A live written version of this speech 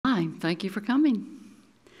Hi, thank you for coming.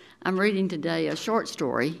 I'm reading today a short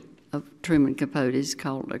story of Truman Capote's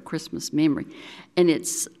called A Christmas Memory, and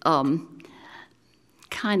it's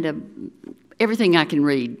kind of, everything I can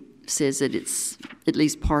read says that it's at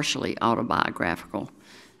least partially autobiographical,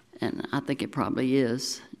 and I think it probably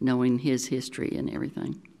is, knowing his history and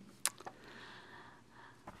everything.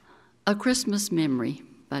 A Christmas Memory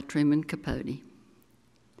by Truman Capote.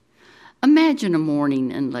 Imagine a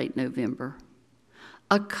morning in late November,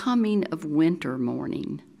 a coming of winter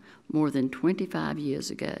morning more than 25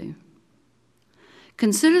 years ago.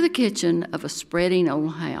 Consider the kitchen of a spreading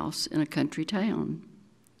old house in a country town.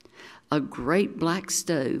 A great black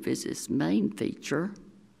stove is its main feature,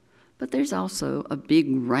 but there's also a big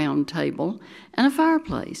round table and a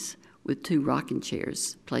fireplace with 2 rocking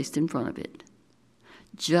chairs placed in front of it.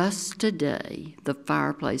 Just today, the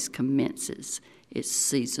fireplace commences its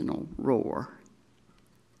seasonal roar.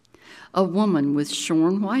 A woman with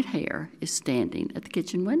shorn white hair is standing at the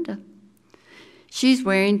kitchen window. She's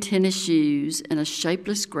wearing tennis shoes and a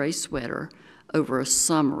shapeless gray sweater over a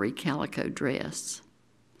summery calico dress.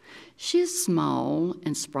 She is small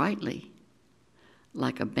and sprightly,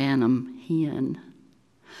 like a Bantam hen.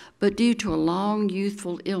 But due to a long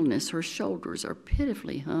youthful illness, her shoulders are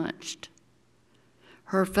pitifully hunched.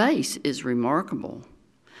 Her face is remarkable,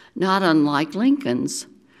 not unlike Lincoln's,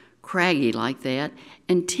 craggy like that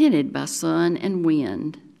and tinted by sun and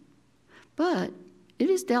wind. But it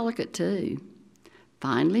is delicate too,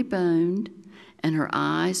 finely boned, and her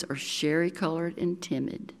eyes are sherry-colored and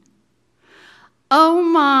timid. "Oh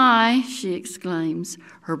my," she exclaims,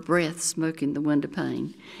 her breath smoking the window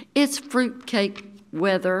pane. "It's fruitcake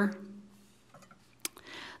weather."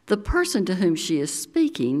 The person to whom she is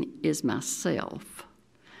speaking is myself.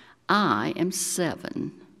 I am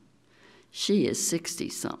 7. She is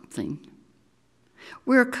 60-something.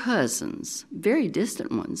 We're cousins, very distant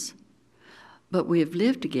ones, but we have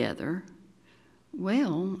lived together,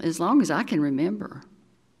 well, as long as I can remember.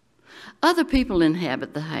 Other people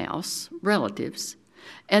inhabit the house, relatives,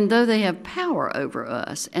 and though they have power over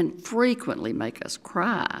us and frequently make us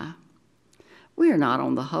cry, we are not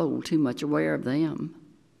on the whole too much aware of them.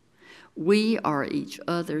 We are each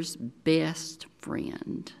other's best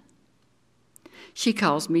friend. She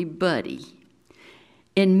calls me Buddy,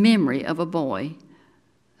 in memory of a boy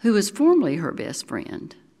who was formerly her best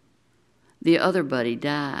friend. The other Buddy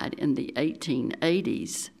died in the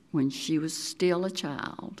 1880s when she was still a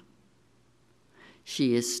child.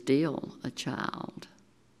 She is still a child.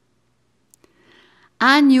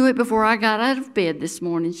 "I knew it before I got out of bed this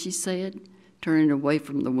morning," she said, turning away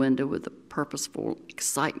from the window with a purposeful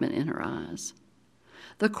excitement in her eyes.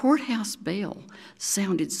 The courthouse bell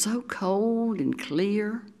sounded so cold and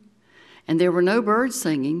clear, and there were no birds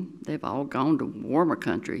singing. They've all gone to warmer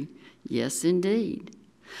country. Yes, indeed.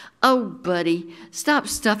 "Oh, Buddy, stop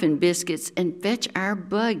stuffing biscuits and fetch our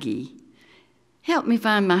buggy. Help me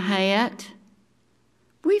find my hat.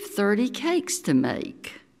 We've 30 cakes to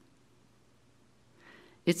make."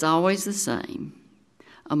 It's always the same.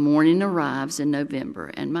 A morning arrives in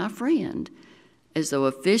November, and my friend, as though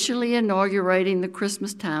officially inaugurating the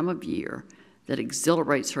Christmas time of year that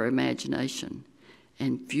exhilarates her imagination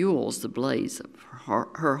and fuels the blaze of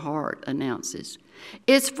her heart, announces,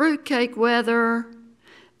 "It's fruitcake weather.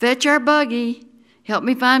 Fetch our buggy. Help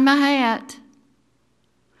me find my hat."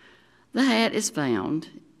 The hat is found.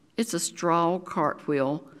 It's a straw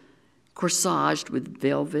cartwheel corsaged with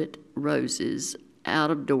velvet roses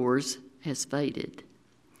out of doors has faded.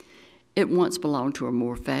 It once belonged to a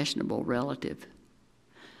more fashionable relative.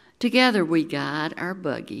 Together we guide our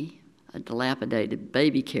buggy, a dilapidated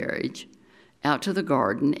baby carriage, out to the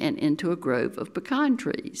garden and into a grove of pecan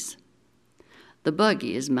trees. The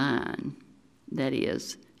buggy is mine. That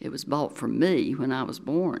is, it was bought for me when I was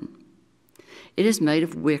born. It is made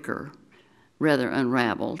of wicker, rather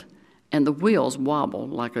unraveled, and the wheels wobble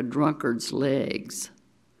like a drunkard's legs.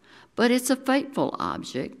 But it's a faithful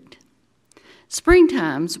object.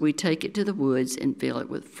 Springtimes we take it to the woods and fill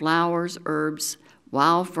it with flowers, herbs,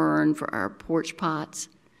 wild fern for our porch pots.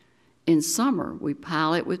 In summer, we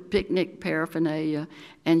pile it with picnic paraphernalia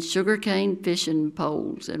and sugarcane fishing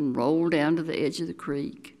poles and roll down to the edge of the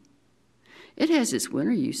creek. It has its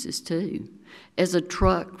winter uses, too, as a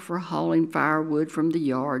truck for hauling firewood from the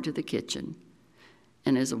yard to the kitchen,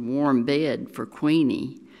 and as a warm bed for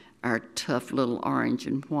Queenie, our tough little orange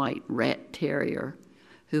and white rat terrier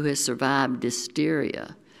who has survived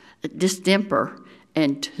distemper,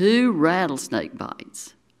 and 2 rattlesnake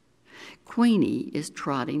bites. Queenie is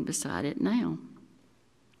trotting beside it now.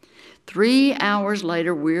 3 hours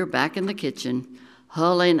later, we're back in the kitchen,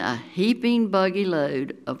 hulling a heaping buggy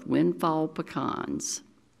load of windfall pecans.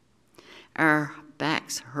 Our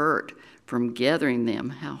backs hurt from gathering them,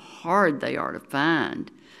 how hard they are to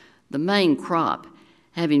find. The main crop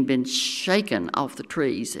having been shaken off the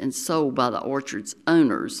trees and sold by the orchard's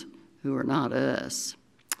owners, who are not us.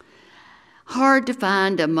 Hard to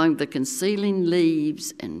find among the concealing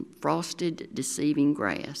leaves and frosted, deceiving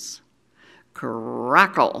grass.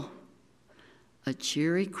 Crackle! A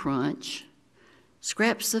cheery crunch.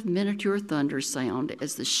 Scraps of miniature thunder sound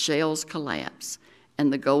as the shells collapse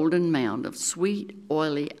and the golden mound of sweet,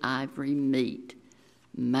 oily ivory meat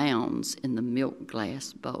mounds in the milk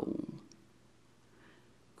glass bowl.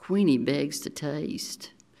 Queenie begs to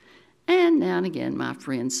taste, and now and again my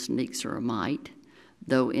friend sneaks her a mite,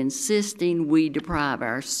 though insisting we deprive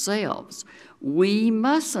ourselves. We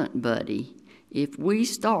mustn't, buddy. If we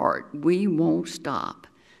start, we won't stop,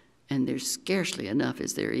 and there's scarcely enough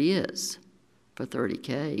as there is for 30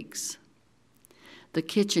 cakes. The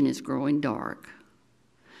kitchen is growing dark.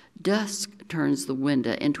 Dusk turns the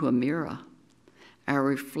window into a mirror. Our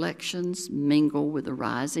reflections mingle with the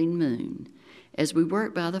rising moon as we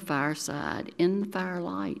work by the fireside in the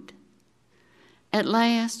firelight. At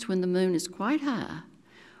last, when the moon is quite high,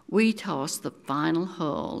 we toss the final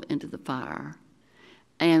hull into the fire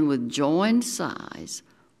and with joined sighs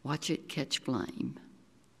watch it catch flame.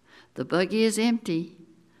 The buggy is empty,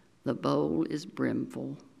 the bowl is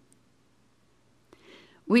brimful.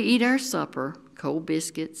 We eat our supper, cold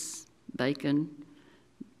biscuits, bacon,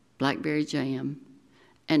 blackberry jam,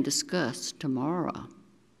 and discuss tomorrow.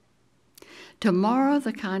 Tomorrow,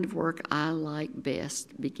 the kind of work I like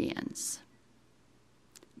best begins.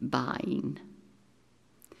 Buying.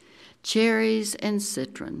 Cherries and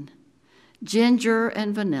citron, ginger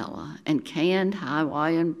and vanilla, and canned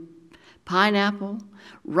Hawaiian pineapple,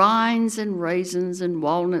 rinds and raisins and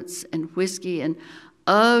walnuts and whiskey and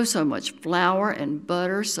oh, so much flour and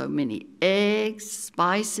butter, so many eggs,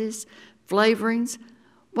 spices, flavorings.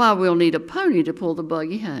 Why, we'll need a pony to pull the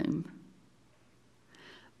buggy home.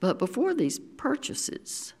 But before these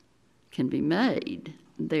purchases can be made,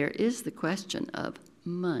 there is the question of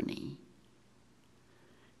money.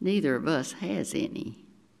 Neither of us has any.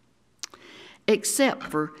 Except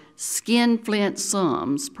for skinflint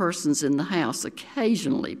sums persons in the house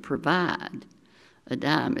occasionally provide. A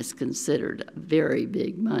dime is considered very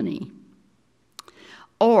big money.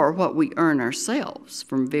 Or what we earn ourselves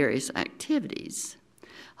from various activities,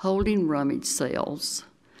 holding rummage sales,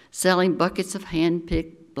 selling buckets of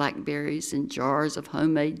hand-picked blackberries and jars of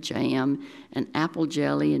homemade jam and apple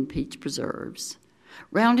jelly and peach preserves,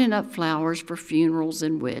 rounding up flowers for funerals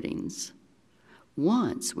and weddings.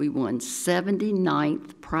 Once we won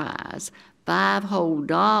 79th prize, $5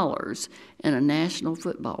 whole, in a national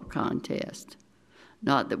football contest.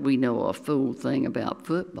 Not that we know a fool thing about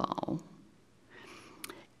football.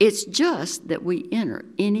 It's just that we enter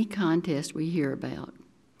any contest we hear about.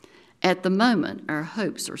 At the moment, our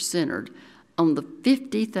hopes are centered on the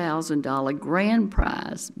 $50,000 grand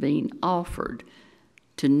prize being offered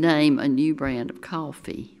to name a new brand of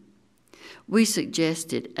coffee. We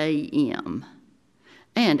suggested AM,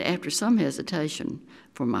 and after some hesitation,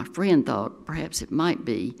 for my friend thought perhaps it might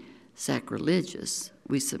be sacrilegious,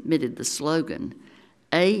 we submitted the slogan,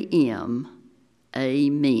 AM,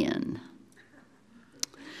 Amen.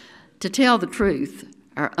 To tell the truth,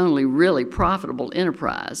 our only really profitable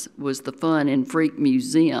enterprise was the Fun and Freak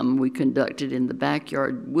Museum we conducted in the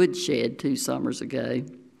backyard woodshed 2 summers ago.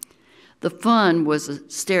 The fun was a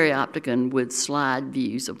stereopticon with slide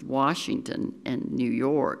views of Washington and New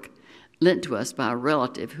York, lent to us by a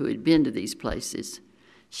relative who had been to these places.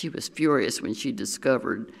 She was furious when she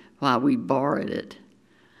discovered why we borrowed it.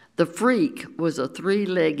 The freak was a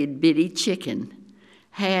 3-legged bitty chicken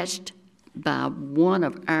hatched by one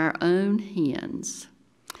of our own hens.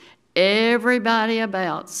 Everybody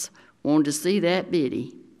abouts wanted to see that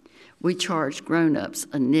bitty. We charged grown-ups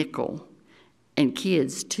a nickel and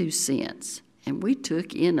kids 2 cents, and we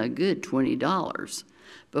took in a good $20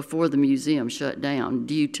 before the museum shut down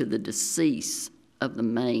due to the decease of the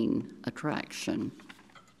main attraction.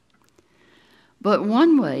 But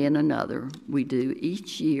one way and another, we do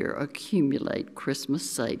each year accumulate Christmas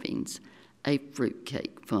savings, a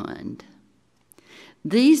fruitcake fund.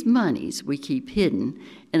 These monies we keep hidden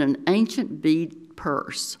in an ancient bead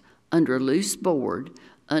purse under a loose board,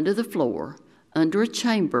 under the floor, under a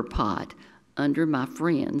chamber pot, under my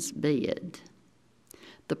friend's bed.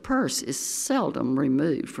 The purse is seldom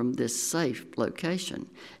removed from this safe location,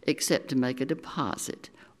 except to make a deposit,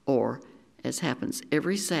 or, as happens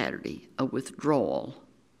every Saturday, a withdrawal.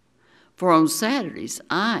 For on Saturdays,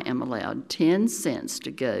 I am allowed 10 cents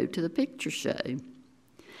to go to the picture show.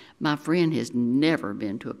 My friend has never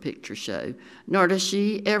been to a picture show, nor does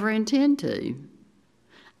she ever intend to.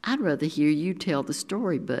 I'd rather hear you tell the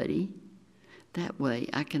story, buddy. That way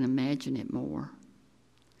I can imagine it more.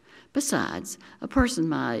 Besides, a person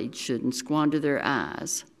my age shouldn't squander their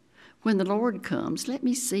eyes. When the Lord comes, let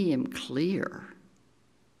me see him clear.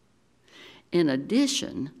 In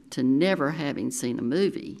addition to never having seen a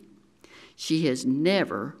movie, she has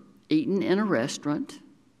never eaten in a restaurant,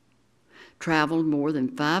 traveled more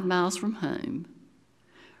than 5 miles from home,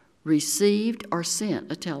 received or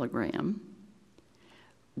sent a telegram,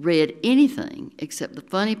 read anything except the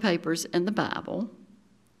funny papers and the Bible,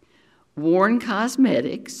 worn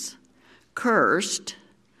cosmetics, cursed,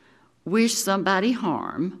 wished somebody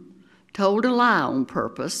harm, told a lie on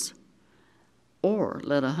purpose, or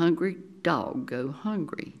let a hungry dog go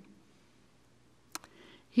hungry.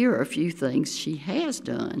 Here are a few things she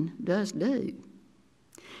does do.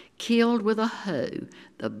 Killed with a hoe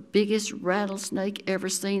the biggest rattlesnake ever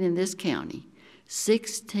seen in this county,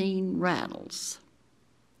 16 rattles.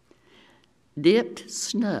 Dipped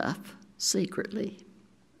snuff secretly.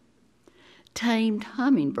 Tamed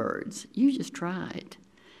hummingbirds, you just try it,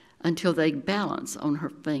 until they balance on her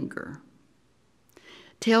finger.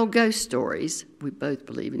 Tell ghost stories, we both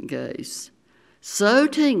believe in ghosts, so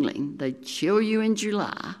tingling they chill you in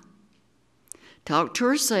July. Talk to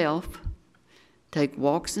herself, take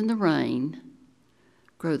walks in the rain,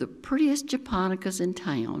 grow the prettiest japonicas in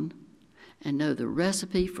town, and know the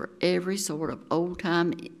recipe for every sort of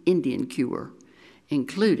old-time Indian cure,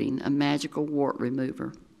 including a magical wart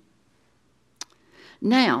remover.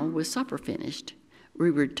 Now, with supper finished, we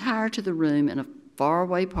retire to the room in a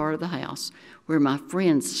faraway part of the house where my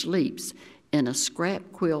friend sleeps in a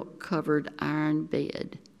scrap quilt-covered iron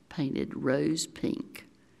bed painted rose pink,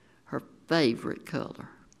 her favorite color.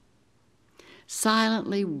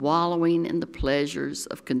 Silently wallowing in the pleasures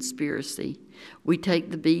of conspiracy, we take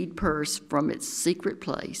the bead purse from its secret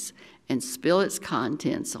place and spill its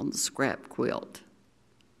contents on the scrap quilt.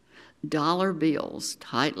 Dollar bills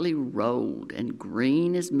tightly rolled and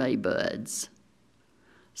green as maybuds.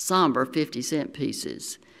 Somber 50-cent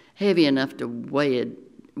pieces, heavy enough to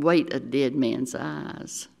weight a dead man's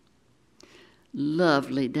eyes.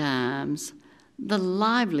 Lovely dimes, the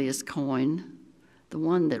liveliest coin, the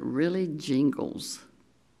one that really jingles.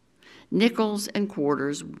 Nickels and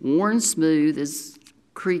quarters, worn smooth as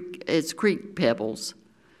creek pebbles,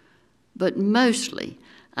 but mostly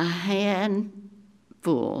a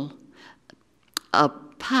handful, a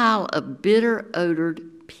pile of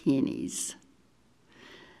bitter-odored pennies.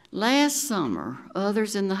 Last summer,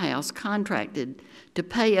 others in the house contracted to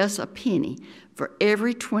pay us a penny for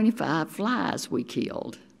every 25 flies we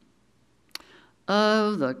killed.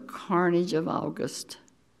 Oh, the carnage of August.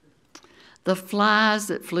 The flies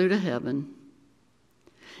that flew to heaven.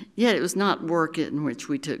 Yet it was not work in which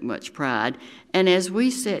we took much pride, and as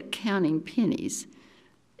we sat counting pennies,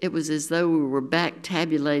 it was as though we were back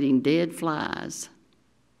tabulating dead flies.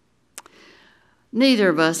 Neither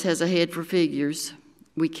of us has a head for figures.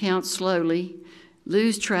 We count slowly,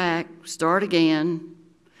 lose track, start again.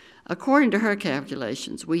 According to her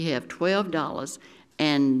calculations, we have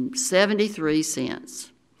 $12.73.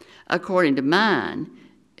 According to mine,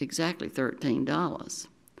 exactly $13.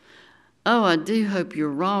 Oh, I do hope you're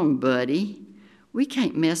wrong, buddy. We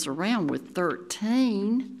can't mess around with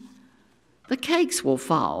 13. The cakes will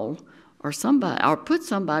fall, or put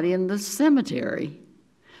somebody in the cemetery.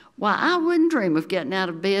 Why, I wouldn't dream of getting out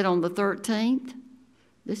of bed on the 13th.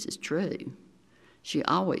 This is true. She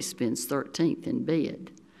always spends 13th in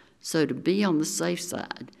bed. So to be on the safe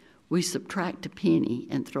side, we subtract a penny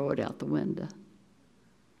and throw it out the window.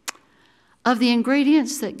 Of the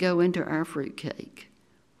ingredients that go into our fruitcake,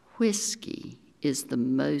 whiskey is the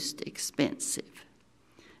most expensive,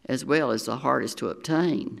 as well as the hardest to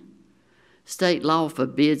obtain. State law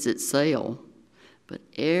forbids its sale, but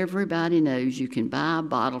everybody knows you can buy a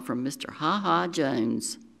bottle from Mr. Ha Ha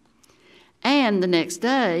Jones. And the next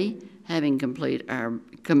day, having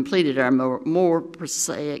completed our more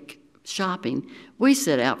prosaic shopping, we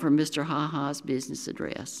set out for Mr. Ha Ha's business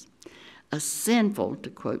address, a sinful, to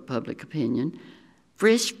quote public opinion,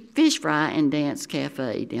 fish fry and dance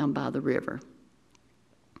cafe down by the river.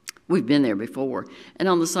 We've been there before and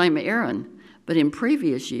on the same errand, but in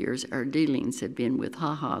previous years our dealings have been with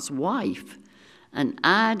Ha Ha's wife, an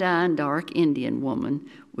iodine dark Indian woman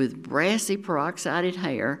with brassy peroxided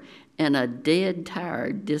hair and a dead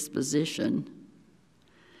tired disposition.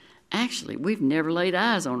 Actually, we've never laid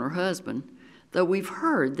eyes on her husband, though we've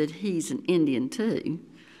heard that he's an Indian too,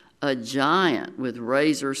 a giant with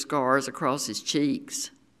razor scars across his cheeks.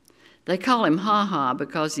 They call him Ha Ha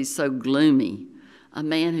because he's so gloomy, a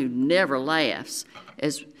man who never laughs.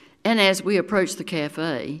 As we approach the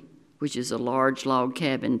cafe, which is a large log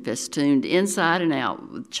cabin festooned inside and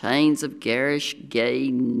out with chains of garish, gay,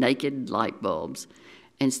 naked light bulbs,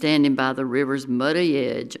 and standing by the river's muddy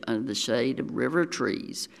edge under the shade of river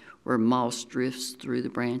trees where moss drifts through the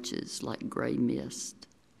branches like gray mist.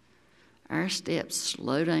 Our steps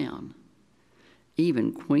slow down.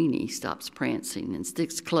 Even Queenie stops prancing and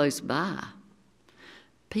sticks close by.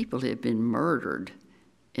 People have been murdered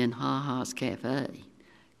in Ha Ha's cafe,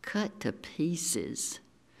 cut to pieces,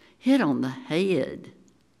 hit on the head.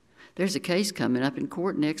 There's a case coming up in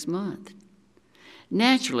court next month.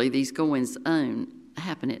 Naturally, these goings-on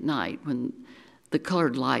happen at night when the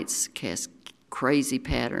colored lights cast crazy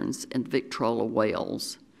patterns and the Victrola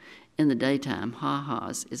wails. In the daytime, Ha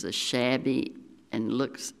Ha's is a shabby and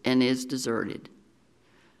is deserted.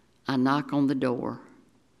 I knock on the door.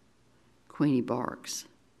 Queenie barks.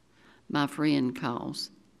 My friend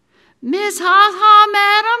calls, "Miss Ha Ha,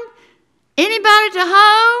 madam? Anybody to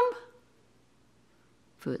home?"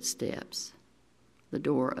 Footsteps. The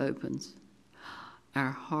door opens.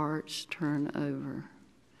 Our hearts turn over.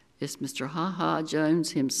 It's Mr. Ha Ha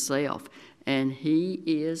Jones himself, and he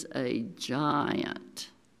is a giant.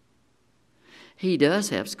 He does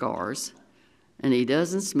have scars, and he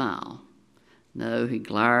doesn't smile. No, he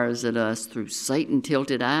glares at us through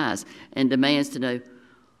Satan-tilted eyes and demands to know,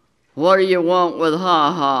 "What do you want with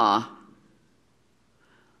Ha Ha?"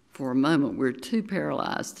 For a moment, we're too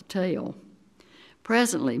paralyzed to tell.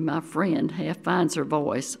 Presently, my friend half finds her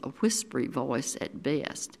voice, a whispery voice at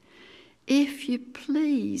best. "If you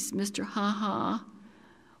please, Mr. Ha Ha,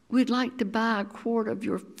 we'd like to buy a quart of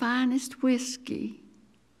your finest whiskey."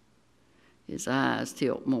 His eyes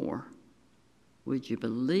tilt more. Would you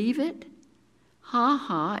believe it? Ha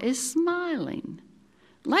Ha is smiling,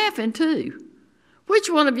 laughing too. "Which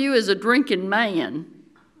one of you is a drinking man?"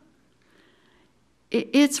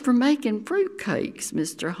 "It's for making fruitcakes,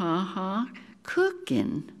 Mr. Ha Ha,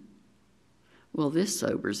 cooking." Well, this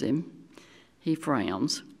sobers him. He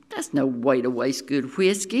frowns. That's no way to waste good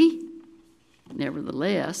whiskey.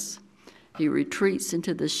 Nevertheless, he retreats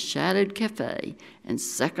into the shadowed cafe and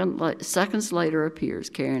seconds later appears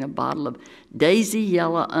carrying a bottle of daisy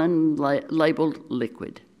yellow unlabeled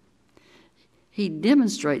liquid. He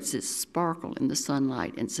demonstrates its sparkle in the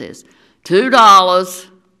sunlight and says, $2.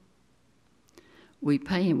 We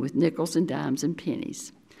pay him with nickels and dimes and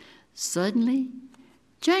pennies. Suddenly,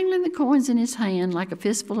 jangling the coins in his hand like a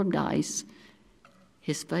fistful of dice,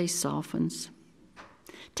 his face softens.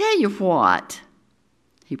 "Tell you what,"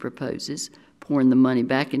 he proposes, pouring the money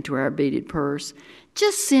back into our beaded purse,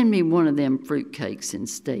 "just send me one of them fruitcakes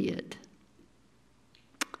instead."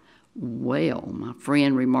 "Well," my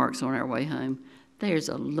friend remarks on our way home, "there's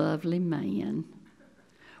a lovely man.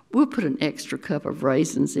 We'll put an extra cup of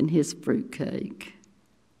raisins in his fruitcake."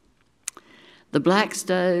 The black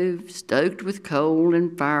stove, stoked with coal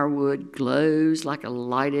and firewood, glows like a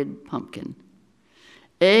lighted pumpkin.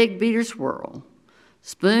 Egg beaters swirl.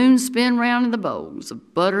 Spoons spin round in the bowls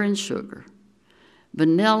of butter and sugar.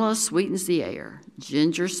 Vanilla sweetens the air.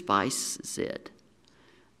 Ginger spices it.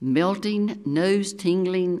 Melting,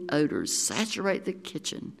 nose-tingling odors saturate the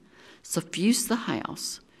kitchen, suffuse the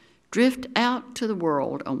house, drift out to the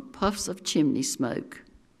world on puffs of chimney smoke.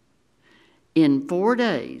 In 4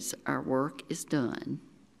 days, our work is done.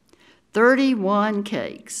 31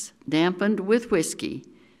 cakes, dampened with whiskey,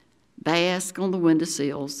 bask on the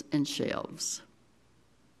windowsills and shelves.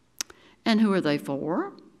 And who are they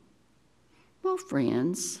for? Well,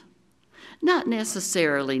 friends. Not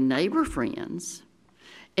necessarily neighbor friends.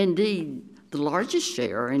 Indeed, the largest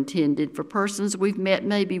share are intended for persons we've met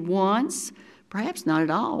maybe once, perhaps not at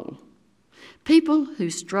all. People who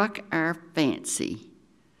struck our fancy,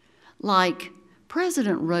 like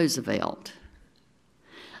President Roosevelt,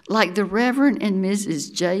 like the Reverend and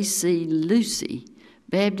Mrs. J.C. Lucy,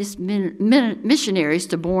 Baptist missionaries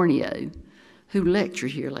to Borneo, who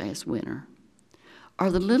lectured here last winter, or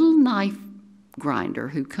the little knife grinder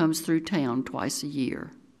who comes through town twice a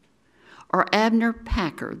year, or Abner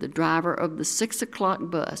Packer, the driver of the 6 o'clock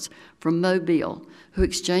bus from Mobile, who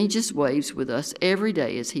exchanges waves with us every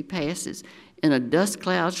day as he passes in a dust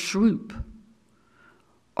cloud swoop,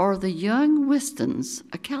 or the young Wistons,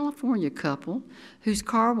 a California couple whose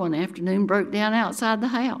car one afternoon broke down outside the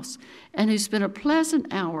house and who spent a pleasant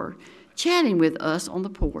hour chatting with us on the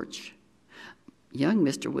porch. Young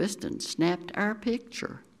Mr. Wiston snapped our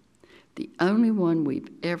picture, the only one we've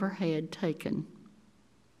ever had taken.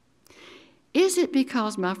 Is it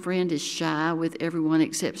because my friend is shy with everyone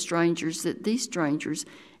except strangers that these strangers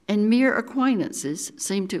and mere acquaintances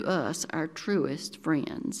seem to us our truest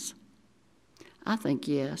friends? I think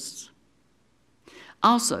yes.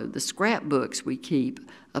 Also, the scrapbooks we keep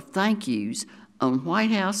of thank yous on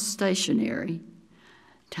White House stationery,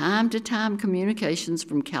 time-to-time communications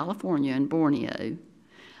from California and Borneo,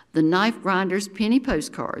 the knife grinder's penny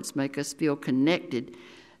postcards make us feel connected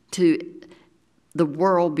to the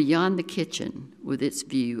world beyond the kitchen with its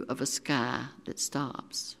view of a sky that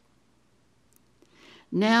stops.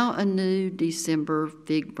 Now a new December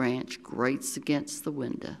fig branch grates against the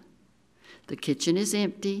window. The kitchen is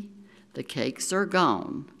empty. The cakes are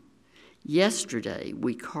gone. Yesterday,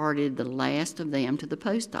 we carted the last of them to the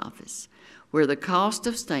post office, where the cost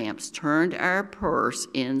of stamps turned our purse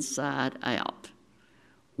inside out.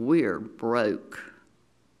 We're broke.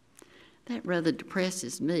 That rather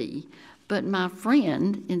depresses me, but my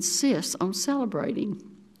friend insists on celebrating.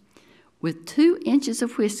 With 2 inches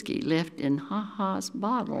of whiskey left in Ha-Ha's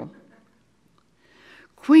bottle.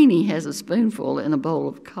 Queenie has a spoonful in a bowl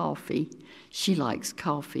of coffee. She likes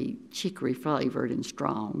coffee chicory flavored and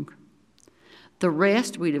strong. The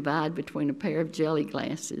rest we divide between a pair of jelly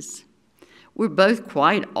glasses. We're both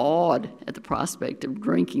quite awed at the prospect of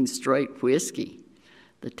drinking straight whiskey.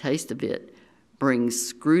 The taste of it brings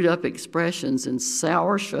screwed up expressions and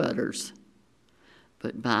sour shudders.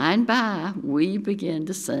 But by and by, we begin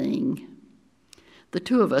to sing. The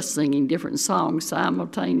 2 of us singing different songs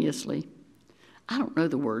simultaneously. I don't know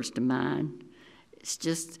the words to mine. It's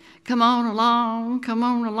just, come on along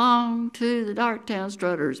to the Darktown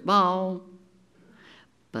Strutter's Ball.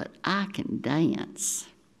 But I can dance.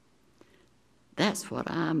 That's what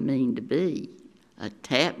I mean to be, a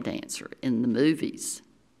tap dancer in the movies.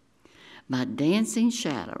 My dancing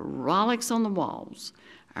shadow rollicks on the walls.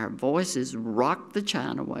 Our voices rock the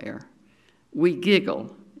chinaware. We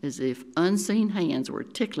giggle as if unseen hands were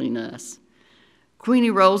tickling us.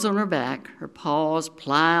 Queenie rolls on her back. Her paws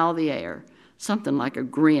plow the air. Something like a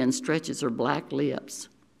grin stretches her black lips.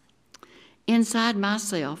 Inside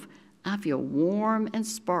myself, I feel warm and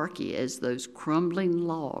sparky as those crumbling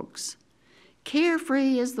logs,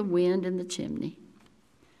 carefree as the wind in the chimney.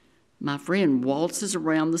 My friend waltzes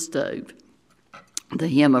around the stove, the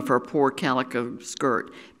hem of her poor calico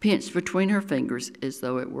skirt pinched between her fingers as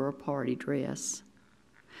though it were a party dress.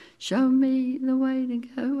 Show me the way to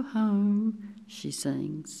go home, she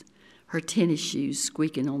sings, her tennis shoes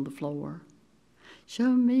squeaking on the floor. Show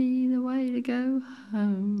me the way to go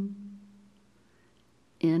home.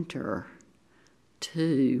 Enter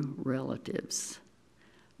 2 relatives,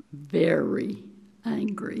 very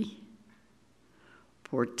angry,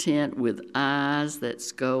 portent with eyes that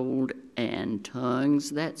scold and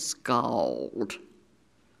tongues that scald.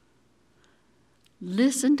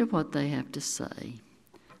 Listen to what they have to say,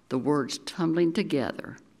 the words tumbling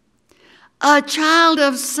together. A child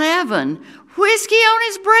of 7, whiskey on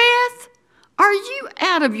his breath? Are you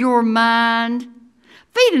out of your mind?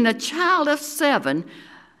 Feeding a child of 7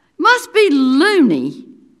 must be loony.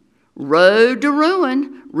 Road to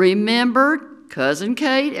ruin. Remember Cousin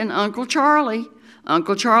Kate and Uncle Charlie,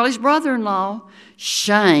 Uncle Charlie's brother-in-law.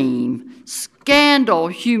 Shame, scandal,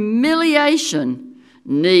 humiliation.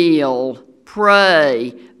 Kneel,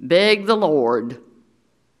 pray, beg the Lord.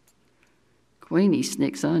 Queenie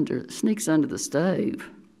sneaks under the stove.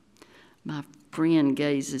 My friend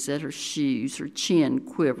gazes at her shoes. Her chin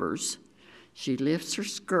quivers. She lifts her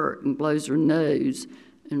skirt and blows her nose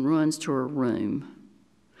and runs to her room.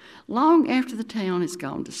 Long after the town has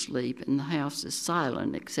gone to sleep and the house is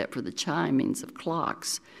silent except for the chimings of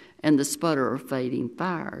clocks and the sputter of fading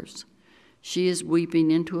fires, she is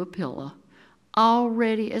weeping into a pillow,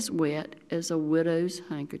 already as wet as a widow's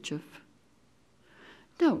handkerchief.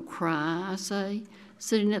 Don't cry, I say,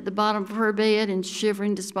 sitting at the bottom of her bed and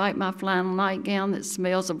shivering despite my flannel nightgown that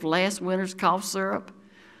smells of last winter's cough syrup.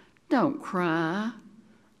 Don't cry,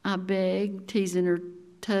 I beg, teasing her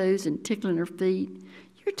toes and tickling her feet.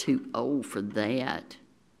 You're too old for that.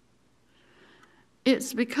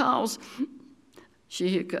 It's because, she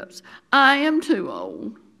hiccups, I am too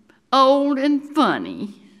old. Old and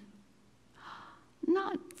funny.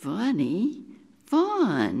 Not funny,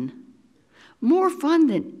 fun. More fun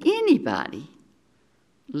than anybody.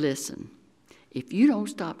 Listen, if you don't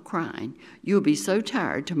stop crying, you'll be so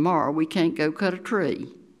tired tomorrow we can't go cut a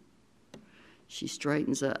tree. She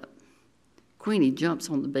straightens up. Queenie jumps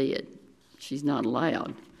on the bed. She's not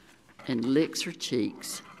allowed, and licks her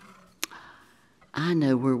cheeks. I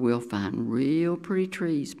know where we'll find real pretty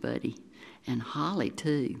trees, buddy, and holly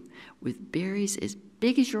too, with berries as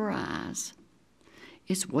big as your eyes.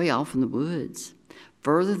 It's way off in the woods,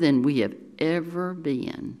 further than we have ever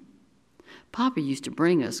been. Papa used to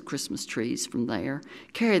bring us Christmas trees from there,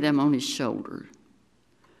 carry them on his shoulder.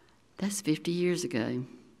 That's 50 years ago.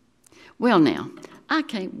 Well, now, I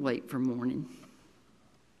can't wait for morning.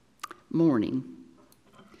 Morning.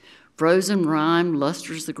 Frozen rime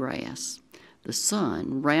lusters the grass. The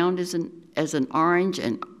sun, round as an orange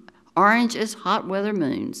and orange as hot weather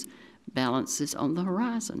moons, balances on the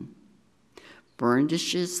horizon.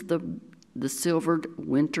 Burnishes the silvered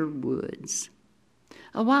winter woods.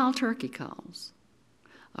 A wild turkey calls.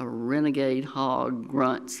 A renegade hog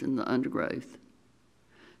grunts in the undergrowth.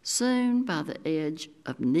 Soon, by the edge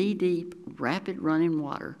of knee-deep, rapid-running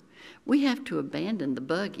water, we have to abandon the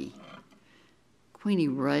buggy. Queenie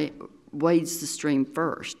wades the stream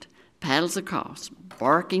first, paddles across,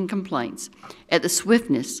 barking complaints at the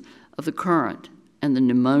swiftness of the current and the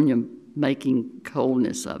pneumonia-making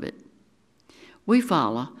coldness of it. We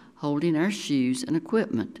follow, holding our shoes and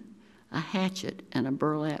equipment, a hatchet and a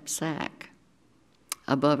burlap sack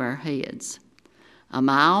above our heads. A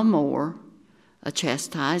mile more, a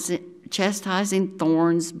chastising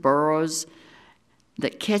thorns burrows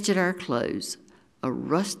that catch at our clothes,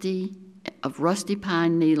 of rusty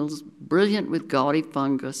pine needles brilliant with gaudy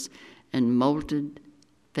fungus and molted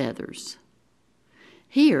feathers.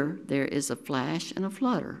 Here there is a flash and a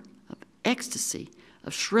flutter of ecstasy,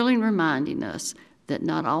 of shrilling reminding us that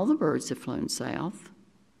not all the birds have flown south.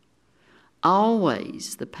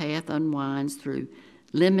 Always the path unwinds through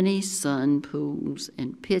lemony sun pools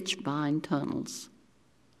and pitch vine tunnels.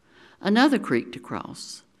 Another creek to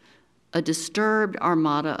cross. A disturbed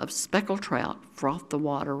armada of speckled trout froth the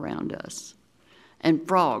water around us, and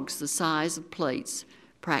frogs the size of plates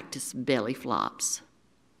practice belly flops.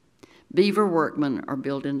 Beaver workmen are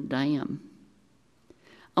building a dam.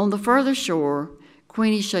 On the further shore,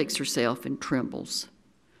 Queenie shakes herself and trembles.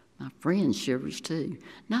 My friend shivers too,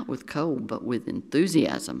 not with cold, but with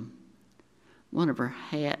enthusiasm. One of her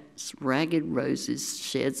hat's ragged roses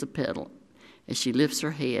sheds a petal as she lifts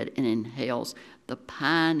her head and inhales the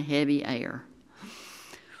pine-heavy air.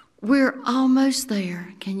 We're almost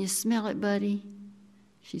there. Can you smell it, buddy?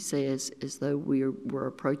 She says, as though we're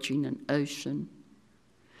approaching an ocean.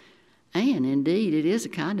 And indeed, it is a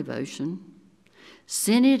kind of ocean.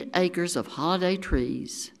 Scented acres of holiday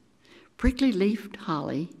trees, prickly-leafed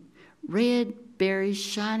holly, red berries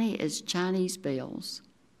shiny as Chinese bells,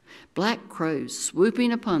 black crows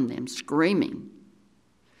swooping upon them, screaming.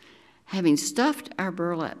 Having stuffed our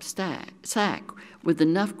burlap sack with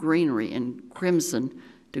enough greenery and crimson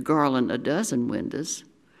to garland a dozen windows,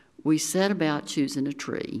 we set about choosing a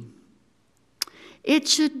tree. It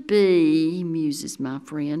should be, muses my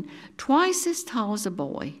friend, twice as tall as a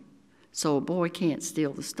boy, so a boy can't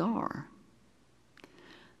steal the star.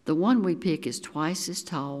 The one we pick is twice as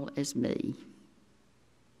tall as me.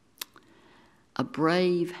 A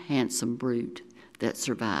brave, handsome brute that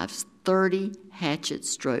survives 30 hatchet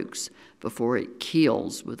strokes before it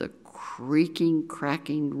kills with a creaking,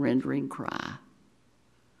 cracking, rending cry.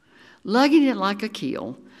 Lugging it like a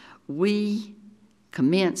keel, we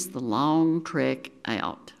commence the long trek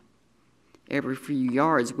out. Every few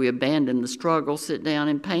yards we abandon the struggle, sit down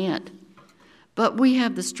and pant. But we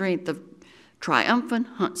have the strength of triumphant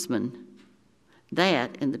huntsmen.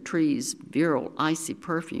 That and the tree's virile, icy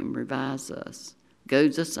perfume revives us,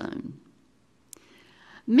 goads us on.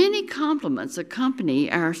 Many compliments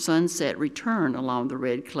accompany our sunset return along the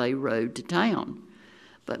red clay road to town,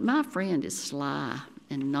 but my friend is sly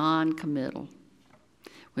and non-committal.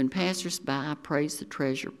 When passers-by praise the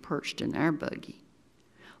treasure perched in our buggy.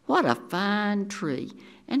 What a fine tree,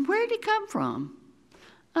 and where did it come from?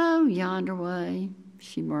 Oh, yonder way,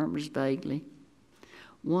 she murmurs vaguely.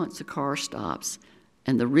 Once a car stops,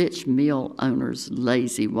 and the rich mill owner's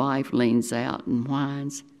lazy wife leans out and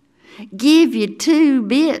whines, "Give you 2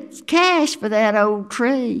 bits cash for that old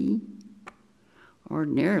tree."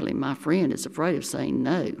 Ordinarily, my friend is afraid of saying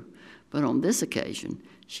no, but on this occasion,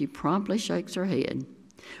 she promptly shakes her head.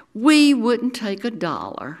 "We wouldn't take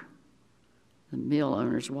 $1. The mill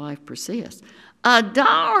owner's wife persists.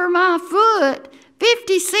 $1 my foot?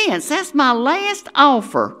 50 cents, that's my last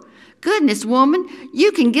offer. Goodness, woman,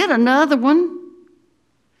 you can get another one.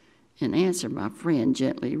 In answer, my friend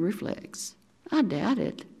gently reflects. I doubt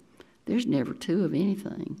it. There's never 2 of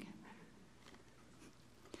anything.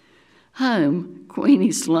 Home,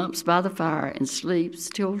 Queenie slumps by the fire and sleeps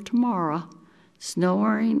till tomorrow,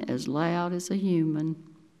 snoring as loud as a human.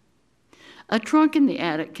 A trunk in the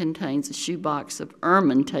attic contains a shoebox of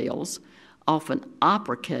ermine tails, often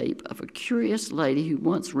opera cape of a curious lady who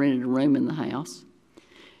once rented a room in the house.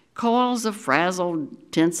 Coils of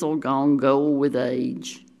frazzled tinsel gone gold with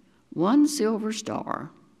age. 1 silver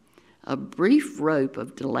star. A brief rope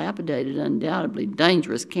of dilapidated, undoubtedly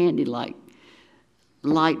dangerous candy-like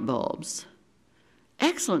light bulbs.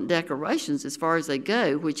 Excellent decorations as far as they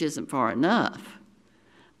go, which isn't far enough.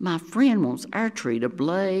 My friend wants our tree to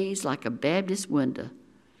blaze like a Baptist window,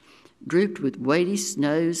 drooped with weighty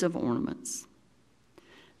snows of ornaments.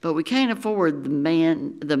 But we can't afford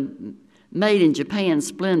the made-in-Japan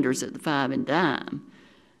splendors at the 5 and dime.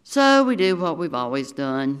 So we do what we've always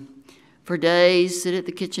done. For days, sit at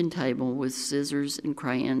the kitchen table with scissors and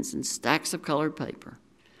crayons and stacks of colored paper.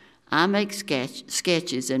 I make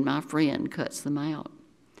sketches and my friend cuts them out.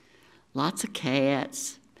 Lots of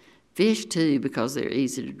cats, fish too because they're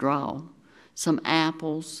easy to draw, some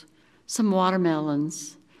apples, some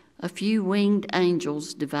watermelons, a few winged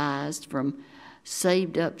angels devised from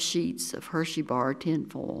saved up sheets of Hershey bar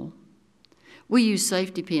tinfoil. We use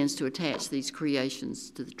safety pins to attach these creations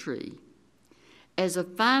to the tree. As a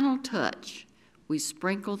final touch, we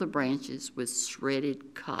sprinkle the branches with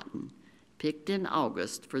shredded cotton, picked in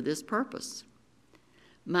August for this purpose.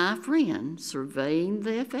 My friend, surveying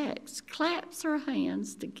the effects, claps her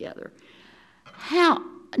hands together.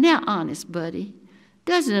 Now, honest, buddy,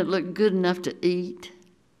 doesn't it look good enough to eat?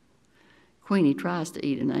 Queenie tries to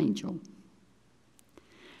eat an angel.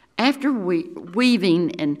 After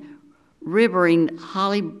weaving and ribbering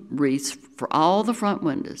holly wreaths for all the front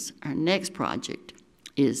windows, our next project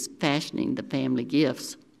is fashioning the family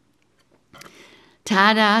gifts.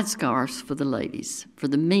 Tie-dyed scarves for the ladies. For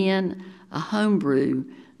the men, a homebrew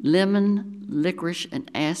lemon, licorice,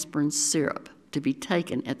 and aspirin syrup to be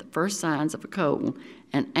taken at the first signs of a cold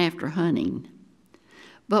and after hunting.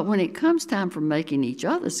 But when it comes time for making each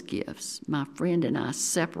other's gifts, my friend and I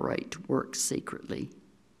separate to work secretly.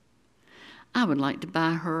 I would like to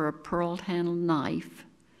buy her a pearl-handled knife,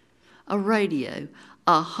 a radio,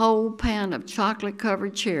 a whole pound of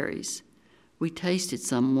chocolate-covered cherries. We tasted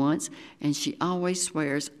some once, and she always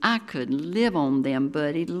swears, I couldn't live on them,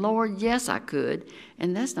 buddy. Lord, yes, I could.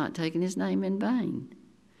 And that's not taking his name in vain.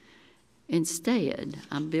 Instead,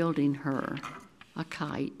 I'm building her a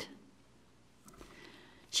kite.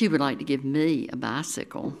 She would like to give me a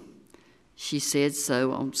bicycle. She said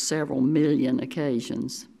so on several million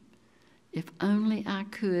occasions. If only I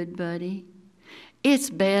could, buddy.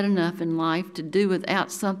 It's bad enough in life to do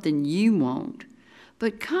without something you want.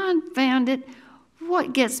 But confound it,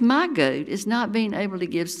 what gets my goat is not being able to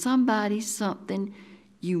give somebody something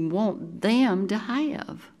you want them to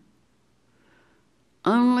have.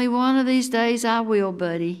 Only one of these days I will,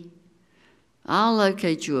 buddy. I'll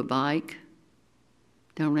locate you a bike.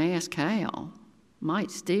 Don't ask how. Might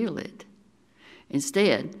steal it.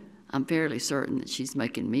 Instead, I'm fairly certain that she's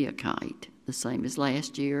making me a kite, the same as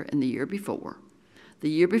last year and the year before. The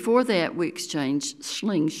year before that, we exchanged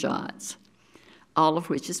slingshots, all of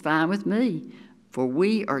which is fine with me, for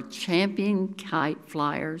we are champion kite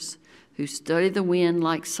flyers who study the wind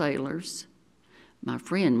like sailors. My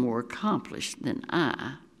friend, more accomplished than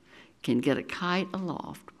I, can get a kite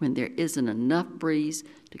aloft when there isn't enough breeze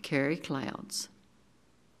to carry clouds.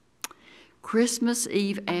 Christmas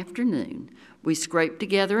Eve afternoon, we scrape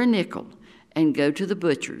together a nickel and go to the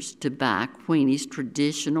butcher's to buy Queenie's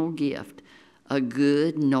traditional gift, a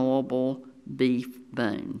good, gnawable beef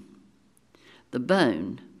bone. The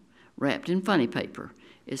bone, wrapped in funny paper,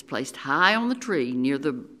 is placed high on the tree near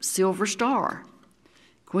the silver star.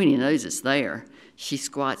 Queenie knows it's there. She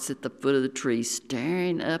squats at the foot of the tree,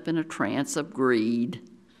 staring up in a trance of greed.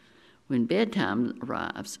 When bedtime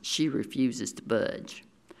arrives, she refuses to budge.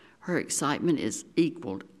 Her excitement is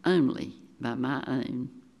equaled only by my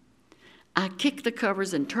own. I kick the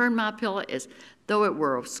covers and turn my pillow as though it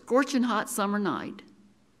were a scorching hot summer night.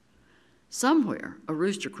 Somewhere a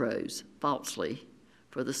rooster crows, falsely,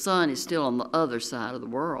 for the sun is still on the other side of the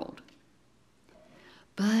world.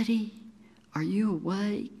 Buddy, are you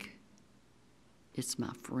awake? It's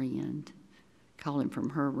my friend, calling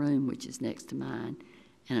from her room, which is next to mine,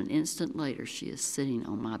 and an instant later she is sitting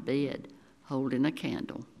on my bed, holding a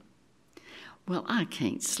candle. Well, I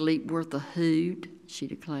can't sleep worth a hoot, she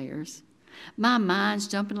declares. My mind's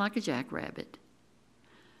jumping like a jackrabbit.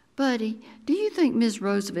 Buddy, do you think Miss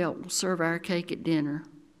Roosevelt will serve our cake at dinner?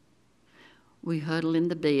 We huddle in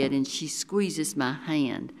the bed and she squeezes my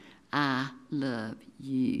hand. I love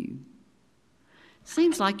you.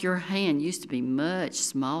 Seems like your hand used to be much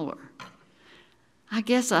smaller. I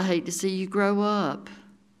guess I hate to see you grow up.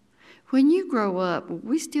 When you grow up, will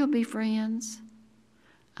we still be friends?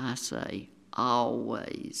 I say,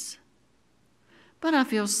 always. But I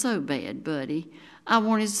feel so bad, buddy. I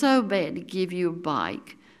wanted so bad to give you a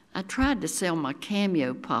bike. I tried to sell my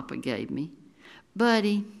cameo Papa gave me.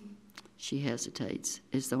 Buddy, she hesitates,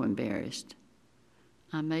 as though embarrassed.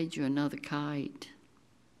 I made you another kite.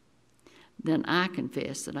 Then I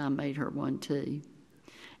confess that I made her one too.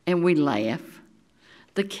 And we laugh.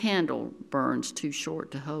 The candle burns too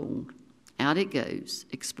short to hold. Out it goes,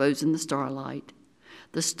 exposing the starlight.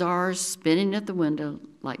 The stars spinning at the window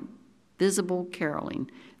like visible caroling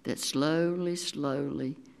that slowly,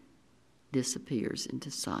 slowly disappears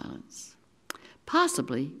into silence.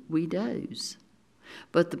 Possibly we doze,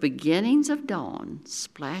 but the beginnings of dawn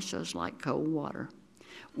splash us like cold water.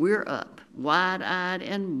 We're up, wide-eyed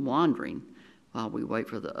and wandering, while we wait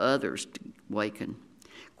for the others to waken.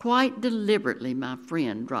 Quite deliberately, my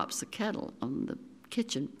friend drops the kettle on the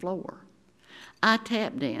kitchen floor. I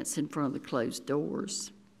tap dance in front of the closed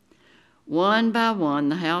doors. One by one,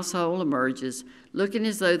 the household emerges, looking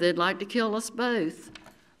as though they'd like to kill us both.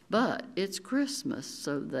 But it's Christmas,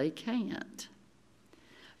 so they can't.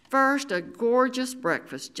 First, a gorgeous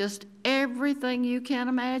breakfast, just everything you can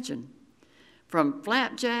imagine. From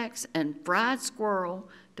flapjacks and fried squirrel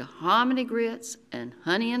to hominy grits and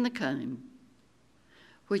honey in the comb,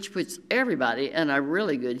 which puts everybody in a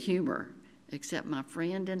really good humor, except my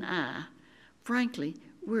friend and I. Frankly,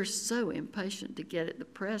 we're so impatient to get at the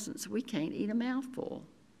presents, we can't eat a mouthful.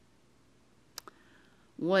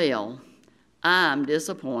 Well, I'm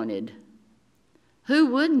disappointed. Who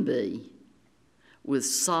wouldn't be? With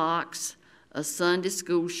socks, a Sunday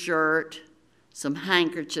school shirt, some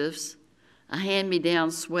handkerchiefs, a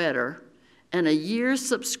hand-me-down sweater, and a year's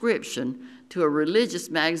subscription to a religious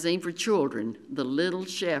magazine for children, The Little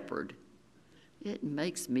Shepherd. It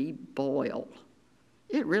makes me boil.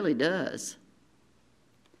 It really does.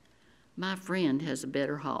 My friend has a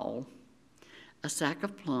better haul. A sack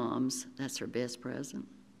of plums, that's her best present.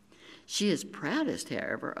 She is proudest,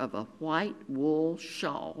 however, of a white wool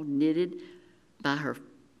shawl knitted by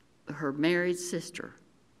her married sister.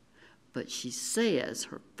 But she says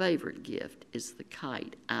her favorite gift is the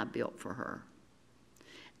kite I built for her.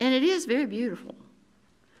 And it is very beautiful,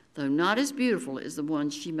 though not as beautiful as the one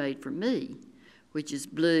she made for me, which is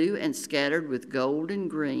blue and scattered with gold and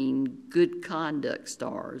green good conduct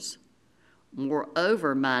stars.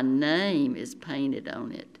 Moreover, my name is painted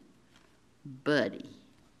on it, Buddy.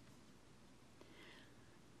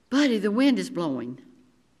 Buddy, the wind is blowing.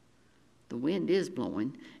 The wind is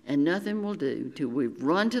blowing, and nothing will do till we've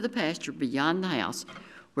run to the pasture beyond the house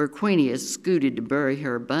where Queenie has scooted to bury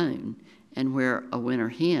her bone, and where a winter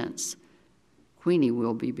hence Queenie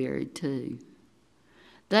will be buried too.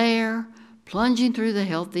 There, plunging through the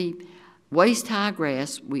healthy, waist-high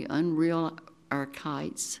grass, we unreel our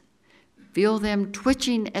kites, feel them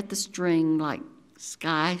twitching at the string like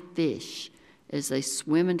sky fish as they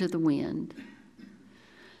swim into the wind.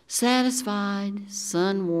 Satisfied,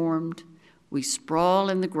 sun-warmed, we sprawl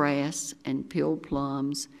in the grass and peel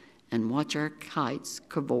plums and watch our kites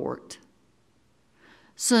cavort.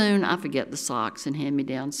 Soon I forget the socks and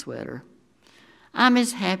hand-me-down sweater. I'm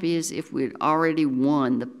as happy as if we'd already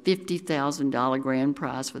won the $50,000 grand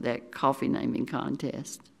prize for that coffee naming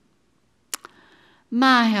contest.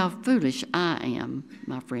 My, how foolish I am,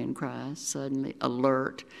 my friend cries, suddenly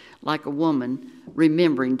alert, like a woman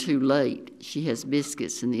remembering too late she has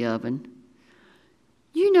biscuits in the oven.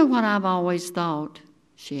 You know what I've always thought,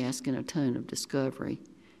 she asked in a tone of discovery,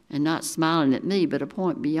 and not smiling at me, but a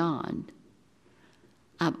point beyond.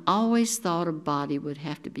 I've always thought a body would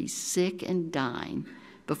have to be sick and dying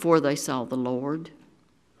before they saw the Lord.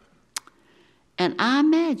 And I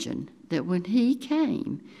imagine that when he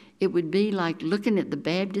came, it would be like looking at the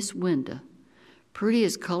Baptist window, pretty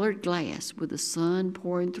as colored glass with the sun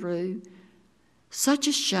pouring through, such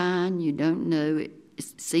a shine you don't know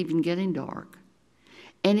it's even getting dark.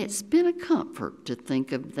 And it's been a comfort to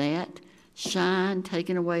think of that shine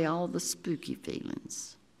taking away all the spooky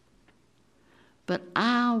feelings. But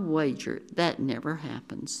I'll wager that never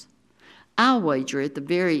happens. I'll wager at the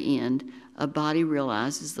very end, a body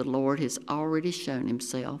realizes the Lord has already shown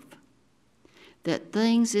himself, that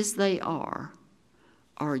things as they are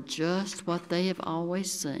just what they have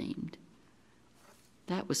always seemed.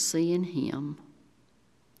 That was seeing him.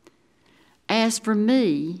 As for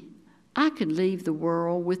me, I could leave the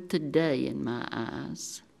world with today in my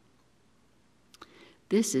eyes.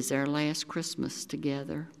 This is our last Christmas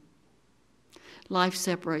together. Life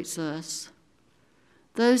separates us.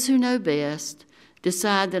 Those who know best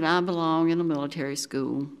decide that I belong in a military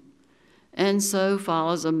school, and so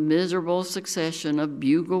follows a miserable succession of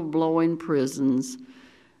bugle-blowing prisons,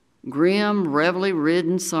 grim,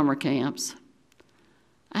 reveille-ridden summer camps.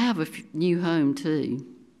 I have a new home, too,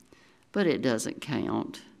 but it doesn't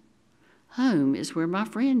count. Home is where my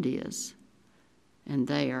friend is, and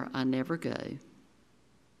there I never go.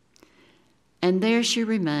 And there she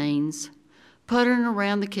remains, puttering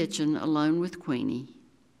around the kitchen alone with Queenie,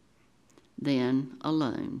 then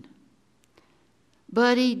alone.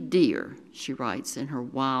 Buddy dear, she writes in her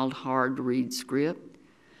wild, hard-to-read script,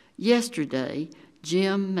 yesterday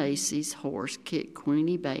Jim Macy's horse kicked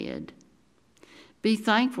Queenie bad. Be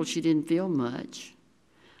thankful she didn't feel much.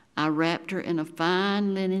 I wrapped her in a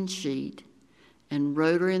fine linen sheet and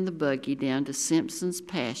rode her in the buggy down to Simpson's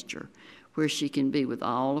pasture where she can be with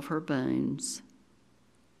all of her bones.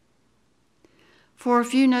 For a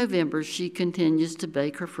few Novembers, she continues to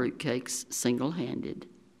bake her fruitcakes single-handed.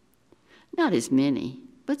 Not as many,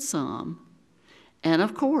 but some. And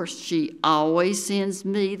of course, she always sends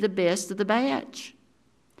me the best of the batch.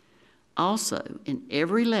 Also, in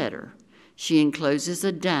every letter, she encloses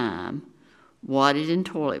a dime wadded in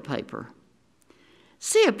toilet paper.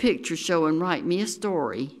 See a picture show and write me a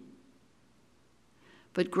story.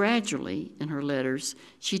 But gradually, in her letters,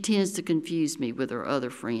 she tends to confuse me with her other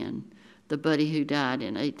friend, the buddy who died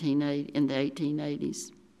in the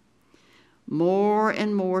 1880s. More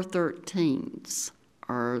and more 13s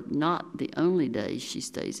are not the only days she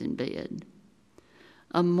stays in bed.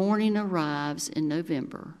 A morning arrives in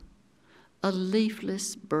November, a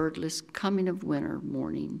leafless, birdless coming of winter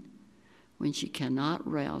morning, when she cannot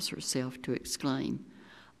rouse herself to exclaim,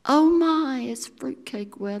 "Oh my, it's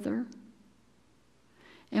fruitcake weather."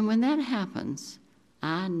 And when that happens,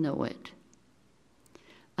 I know it.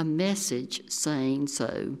 A message saying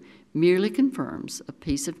so merely confirms a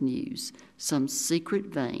piece of news some secret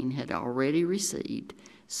vein had already received,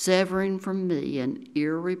 severing from me an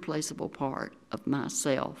irreplaceable part of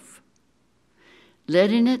myself,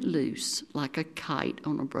 letting it loose like a kite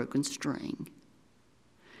on a broken string.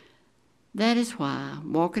 That is why,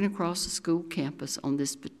 walking across the school campus on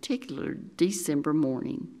this particular December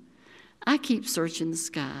morning, I keep searching the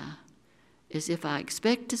sky as if I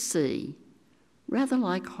expect to see, rather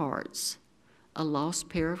like hearts, a lost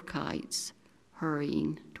pair of kites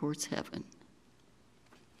hurrying towards heaven.